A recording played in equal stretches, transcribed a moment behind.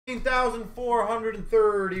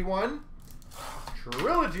$15,431.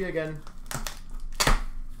 Trilogy again.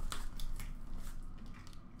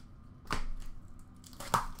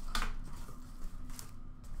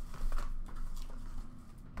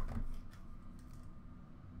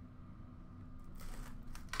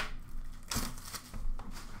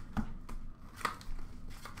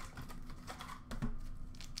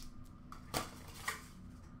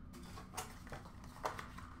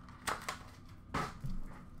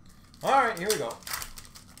 All right, here we go.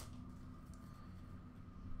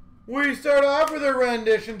 We start off with a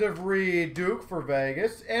rendition of Reed Duke for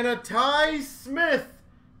Vegas and a Ty Smith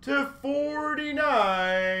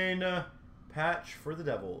 /49 patch for the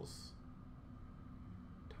Devils.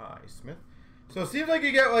 Ty Smith. So it seems like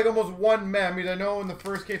you get like almost one mem. I know in the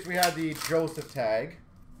first case we had the Joseph tag.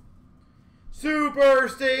 Super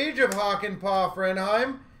Stage of Hakanpää for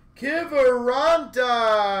Anaheim.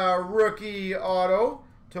 Kiviranta rookie auto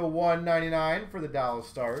 /199 for the Dallas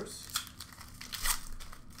Stars.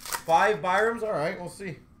 5 Byram's. All right, we'll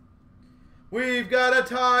see. We've got a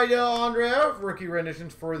Ty Dellandrea rookie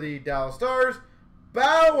renditions for the Dallas Stars.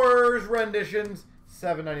 Bowers renditions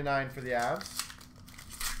 $7.99 for the Avs.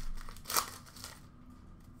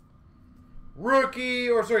 Rookie,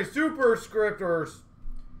 or sorry, Superscript or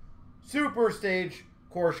Super Stage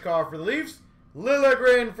Korshkov for the Leafs.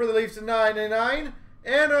 Liljegren for the Leafs at $9.99.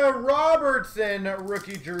 And a Robertson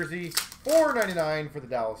rookie jersey, $4.99 for the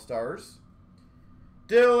Dallas Stars.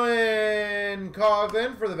 Dylan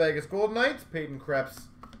Coghlan for the Vegas Golden Knights. Peyton Krebs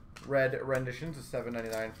red renditions of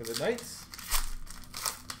 $7.99 for the Knights.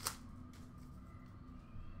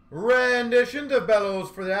 Renditions of Bellows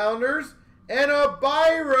for the Islanders. And a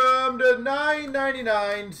Byram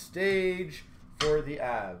 /9.99 stage for the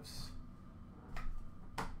Avs.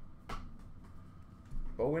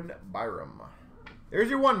 Bowen Byram. There's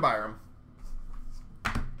your one Byram.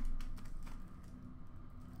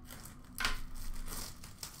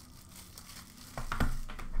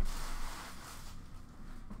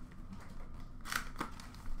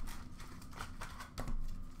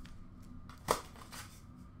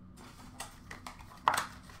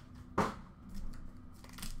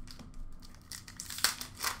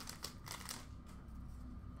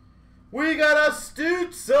 We got a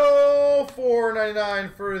Stützle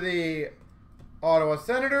 $4.99 for the Ottawa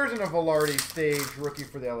Senators and a Velarde stage rookie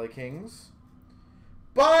for the LA Kings.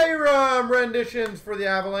 Byram renditions for the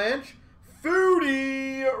Avalanche.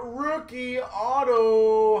 Foodie rookie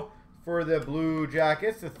auto for the Blue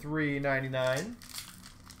Jackets at $3.99.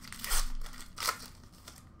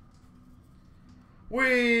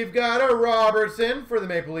 We've got a Robertson for the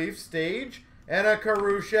Maple Leafs stage and a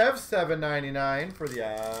Khrushchev $7.99 for the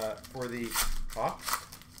Hawks.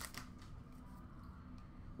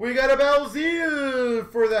 We got a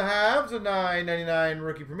Belzile for the Habs, a $9.99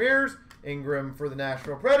 rookie premieres. Ingram for the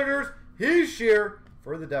Nashville Predators. Hischier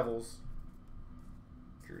for the Devils.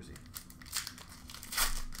 Jersey.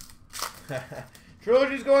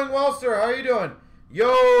 Trilogy's going well, sir. How are you doing?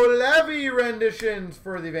 Yo Levy renditions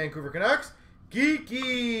for the Vancouver Canucks.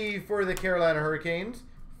 Geeky for the Carolina Hurricanes,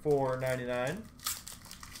 $4.99.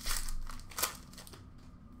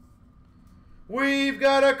 We've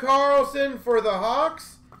got a Carlson for the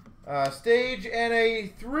Hawks. Stage and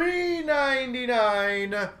a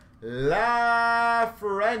 $3.99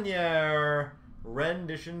 Lafreniere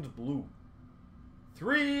renditions blue.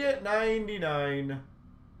 $3.99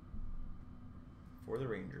 for the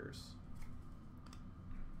Rangers.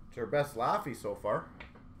 It's our best Laffy so far.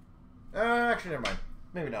 Actually, never mind.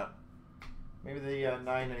 Maybe not. Maybe the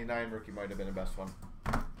 $9.99 rookie might have been the best one.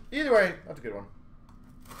 Either way, that's a good one.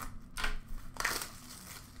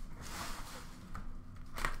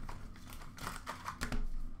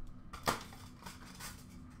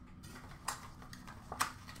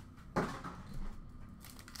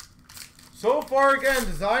 So far, again,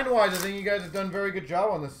 design-wise, I think you guys have done a very good job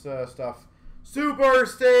on this stuff. Super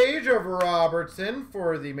Stage of Robertson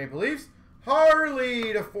for the Maple Leafs.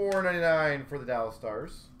 Harley /4.99 for the Dallas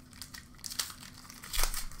Stars.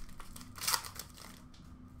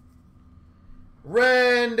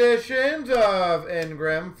 Renditions of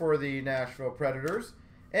Ingram for the Nashville Predators.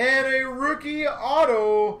 And a rookie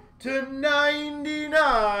auto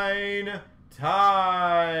 /99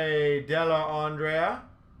 Ty Dellandrea.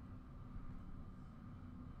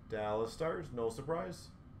 Dallas Stars, no surprise.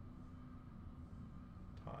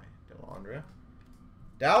 Ty Dellandrea.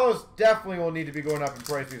 Dallas definitely will need to be going up in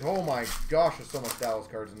price because, oh my gosh, there's so much Dallas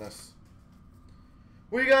cards in this.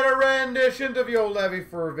 We got a rendition of Yo Levy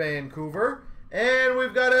for Vancouver. And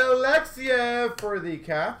we've got Alexiev for the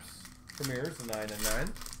Caps. Premieres, the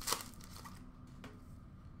 9/9.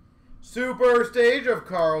 Super Stage of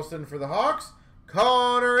Carlson for the Hawks.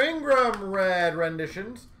 Connor Ingram, red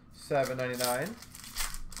renditions, $7.99.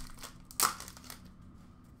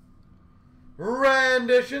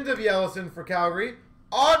 Renditions of Yellison for Calgary.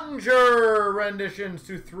 Ottinger renditions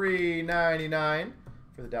to $3.99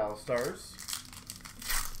 for the Dallas Stars.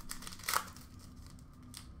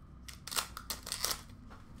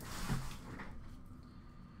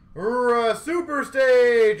 Super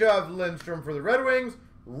Stage of Lindstrom for the Red Wings.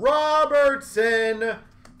 Robertson,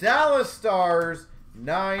 Dallas Stars,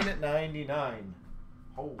 $9.99.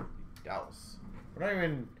 Holy Dallas. We're not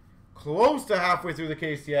even close to halfway through the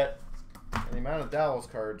case yet. And the amount of Dallas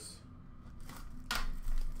cards,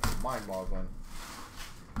 mind-boggling.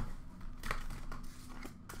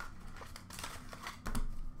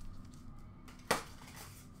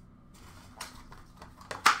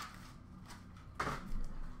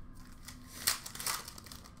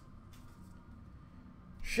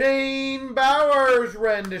 Shane Bowers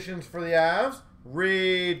renditions for the Avs.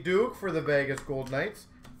 Reed Duke for the Vegas Golden Knights,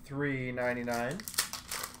 $3.99.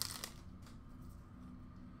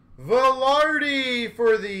 Velarde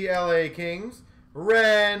for the LA Kings.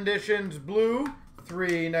 Renditions blue,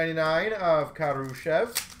 $3.99 of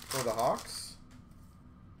Karushev for the Hawks.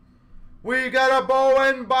 We got a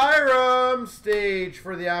Bowen Byram stage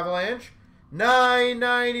for the Avalanche.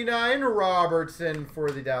 $9.99 Robertson for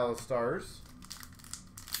the Dallas Stars.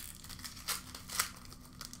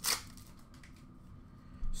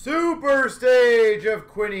 Super Stage of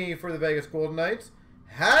Quinney for the Vegas Golden Knights.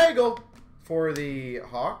 Hagel for the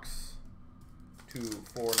Hawks to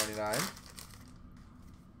 $4.99.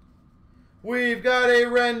 We've got a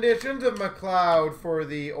rendition of McLeod for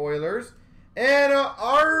the Oilers. And a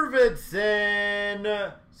Arvidsson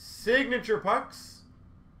signature pucks.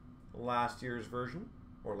 Last year's version,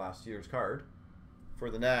 or last year's card, for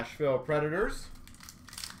the Nashville Predators.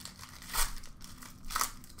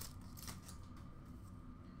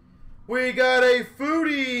 We got a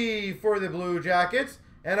Foodie for the Blue Jackets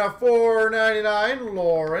and a $4.99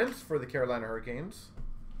 Lawrence for the Carolina Hurricanes.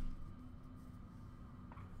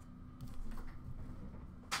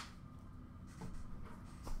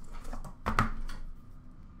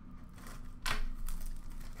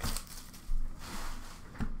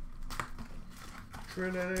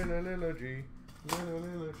 Trilogy.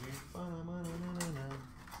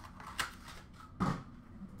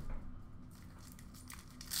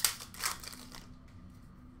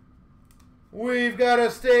 We've got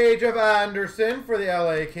a stage of Anderson for the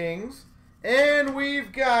LA Kings. And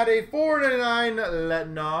we've got a $4.99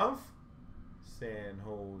 Letinov, San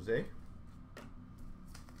Jose.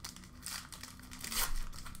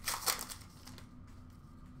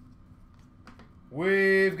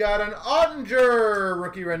 We've got an Ottinger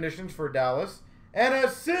rookie renditions for Dallas. And a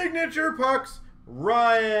signature pucks,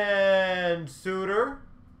 Ryan Suter,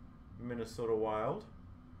 Minnesota Wild.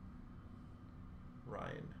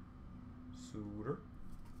 Ryan Suter.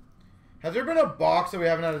 Has there been a box that we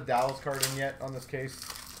haven't had a Dallas card in yet on this case?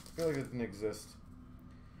 I feel like it didn't exist.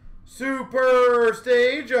 Super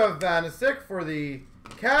Stage of Vanisic for the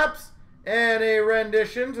Caps. And a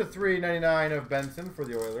rendition to $3.99 of Benson for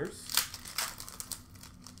the Oilers.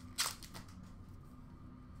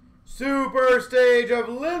 Super Stage of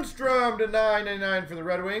Lindstrom to $9.99 for the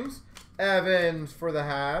Red Wings. Evans for the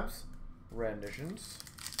Habs. Renditions.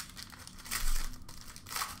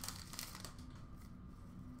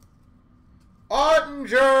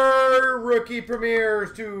 Ottinger rookie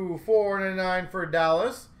premieres to $4.99 for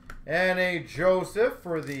Dallas. And a Joseph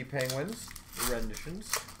for the Penguins.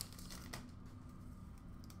 Renditions.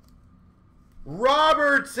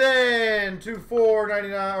 Robertson to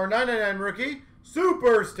 $4.99 or $9.99 rookie.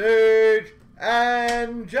 Super Stage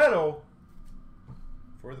Angelo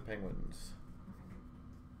for the Penguins.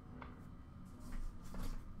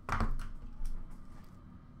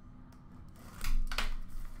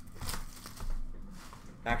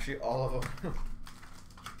 Actually, all of them.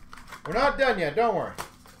 We're not done yet. Don't worry.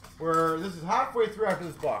 This is halfway through after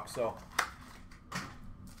this box, so.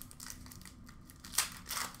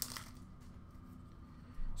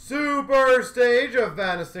 Super Stage of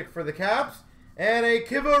Vanisic for the Caps. And a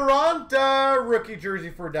Kiviranta rookie jersey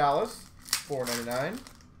for Dallas, $4.99.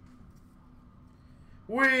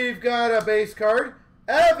 We've got a base card,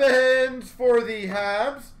 Evans for the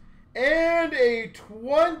Habs, and a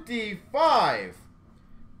 25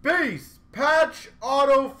 base patch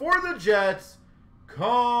auto for the Jets,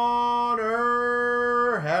 Connor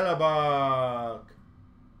Hellebuck.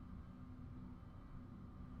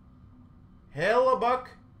 Hellebuck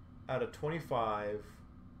out of 25.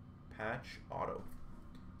 Patch auto.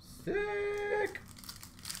 Sick.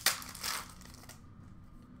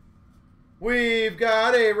 We've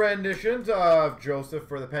got a renditions of Joseph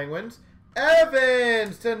for the Penguins.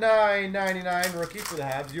 Evans to 9.99 rookie for the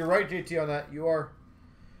Habs. You're right, JT, on that. You are.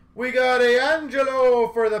 We got a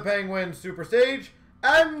Angelo for the Penguins Super Stage.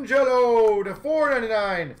 Angelo to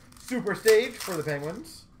 4.99 Super Stage for the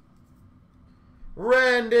Penguins.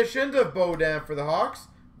 Renditions of Baudin for the Hawks.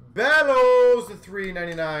 Bellows to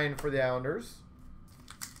 3.99 for the Islanders.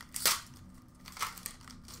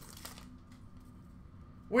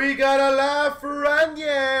 We got a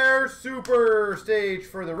Lafreniere Super Stage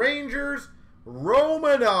for the Rangers.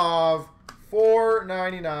 Romanov,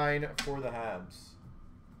 $4.99 for the Habs.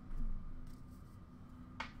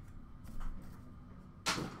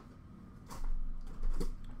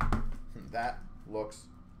 That looks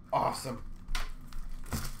awesome.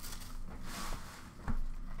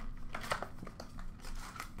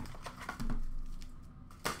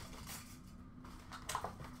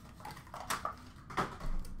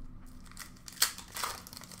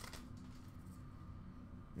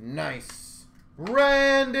 Nice.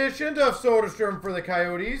 Renditions of Soderstrom for the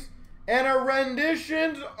Coyotes. And a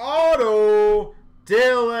renditions auto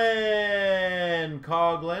Dylan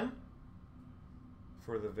Coghlan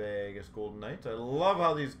for the Vegas Golden Knights. I love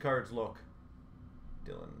how these cards look.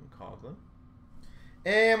 Dylan Coghlan.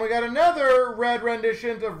 And we got another red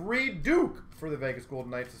renditions of Reed Duke for the Vegas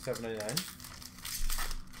Golden Knights at $7.99.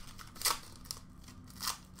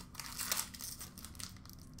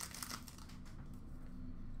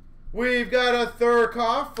 We've got a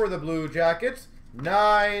Thurkoff for the Blue Jackets.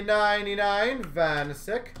 $9.99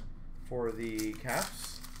 Vanasek for the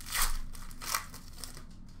Caps.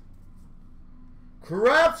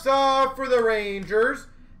 Kravtsov for the Rangers.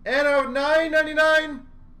 And a $9.99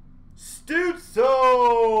 Stützle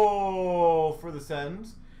for the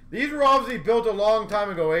Sens. These were obviously built a long time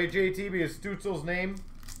ago, JT, because Stützle's name.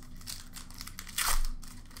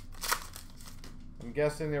 I'm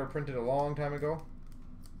guessing they were printed a long time ago.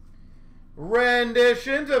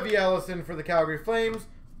 Renditions of Yellison for the Calgary Flames.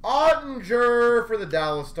 Ottinger for the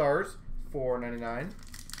Dallas Stars. $4.99.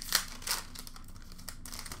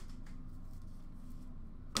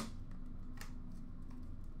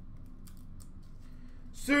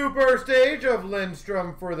 Super Stage of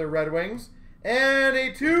Lindstrom for the Red Wings. And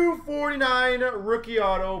a $2.49 rookie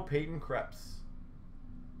auto Peyton Krebs.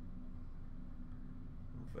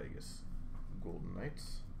 Vegas Golden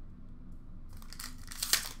Knights.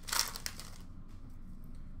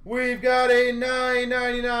 We've got a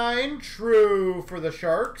 $9.99 True for the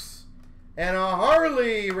Sharks. And a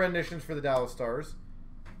Harley renditions for the Dallas Stars.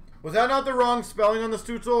 Was that not the wrong spelling on the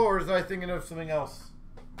Stützle, or was I thinking of something else?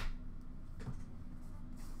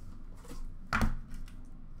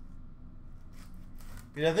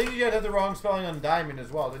 Yeah, I think you guys had the wrong spelling on Diamond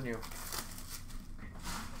as well, didn't you?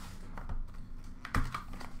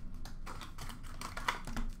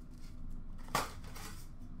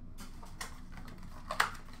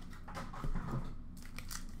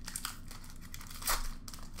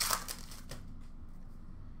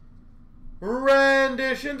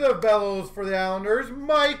 Renditions of Bellows for the Islanders.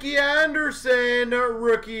 Mikey Anderson,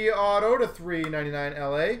 rookie auto to $3.99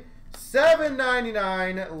 LA.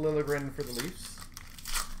 $7.99 Liljegren for the Leafs.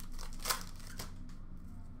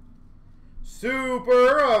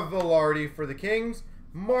 Super of Velarde for the Kings.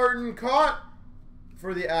 Martin Cott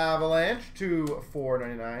for the Avalanche to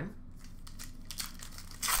 $4.99.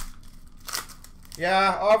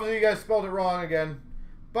 Yeah, obviously you guys spelled it wrong again.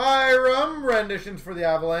 Byram renditions for the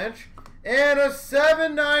Avalanche. And a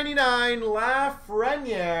 $7.99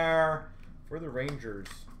 Lafreniere for the Rangers.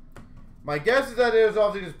 My guess is that it was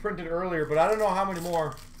obviously just printed earlier, but I don't know how many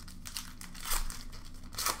more.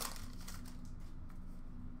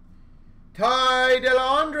 Ty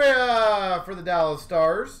Dellandrea for the Dallas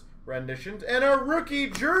Stars renditions. And a rookie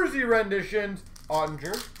jersey renditions,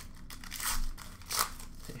 Ottinger.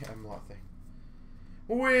 Yeah, I'm laughing.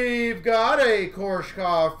 We've got a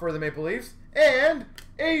Korshkov for the Maple Leafs. And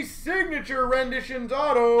a signature renditions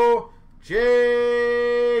auto,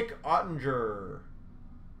 Jake Ottinger.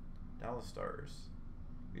 Dallas Stars.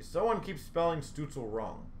 Someone keeps spelling Stützle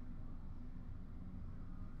wrong.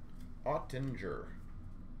 Ottinger.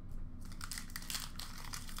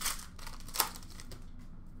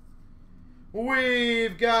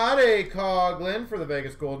 We've got a Coghlan for the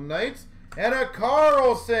Vegas Golden Knights. And a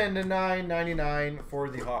Carlson to $9.99 for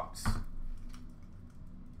the Hawks.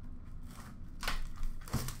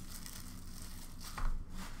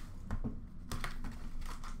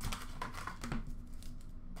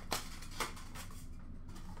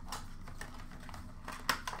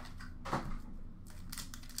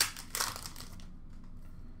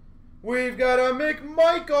 We've got a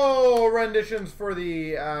McMichael renditions for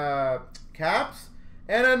the Caps.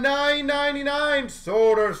 And a $9.99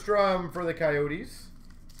 Soderstrom for the Coyotes.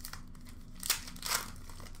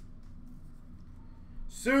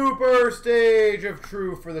 Super Stage of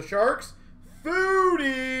True for the Sharks.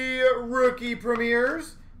 Foodie Rookie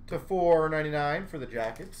Premieres to $4.99 for the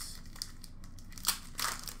Jackets.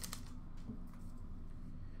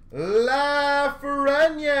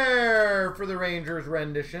 Lafreniere for the Rangers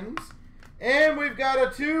renditions. And we've got a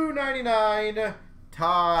 $2.99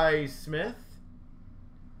 Ty Smith,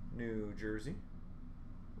 New Jersey.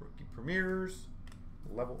 Rookie Premieres,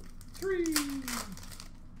 level 3.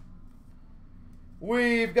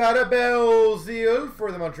 We've got a Belzile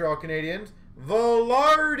for the Montreal Canadiens.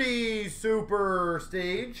 Velarde Super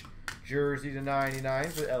Stage, jersey to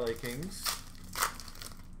 99 for the LA Kings.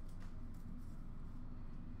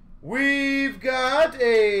 We've got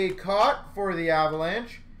a Cott for the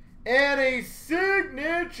Avalanche. And a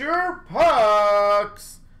Signature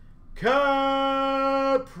Pucks,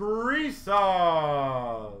 Kaprizov.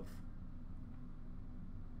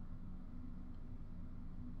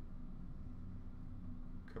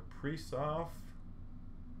 Kaprizov,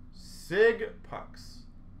 Sig Pucks.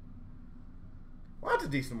 Well, that's a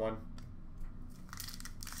decent one.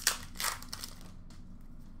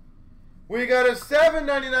 We got a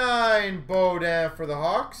 $7.99 Baudin for the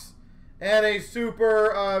Hawks. And a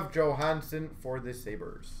super of Johansson for the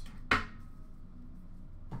Sabres.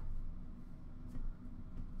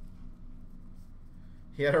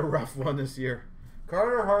 He had a rough one this year.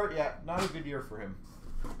 Carter Hart, yeah, not a good year for him.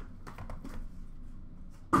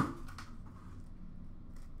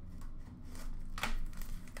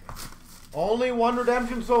 Only one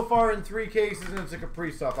redemption so far in 3 cases, and it's a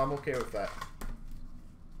Kaprizov. I'm okay with that.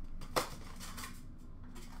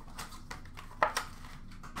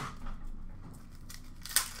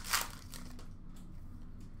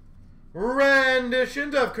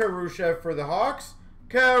 Renditions of Khrushchev for the Hawks.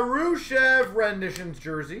 Khrushchev renditions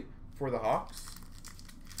jersey for the Hawks.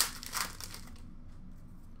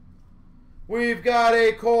 We've got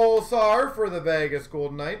a Kolesar for the Vegas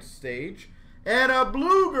Golden Knights stage. And a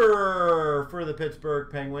Bluger for the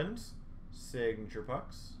Pittsburgh Penguins. Signature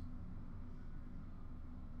Pucks.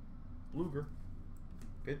 Bluger.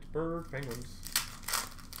 Pittsburgh Penguins.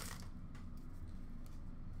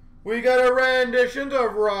 We got a rendition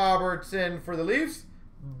of Robertson for the Leafs.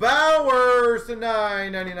 Bowers to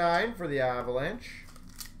 $9.99 for the Avalanche.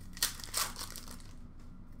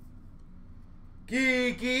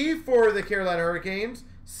 Geeky for the Carolina Hurricanes.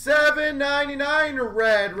 $7.99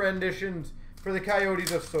 red renditions for the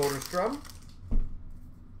Coyotes of Soderstrom.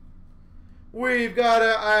 We've got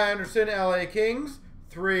a Anderson LA Kings.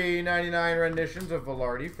 $3.99 renditions of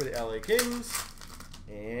Velarde for the LA Kings.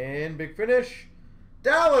 And big finish.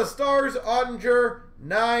 Dallas Stars Ottinger,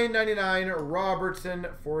 $9.99 Robertson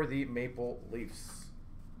for the Maple Leafs.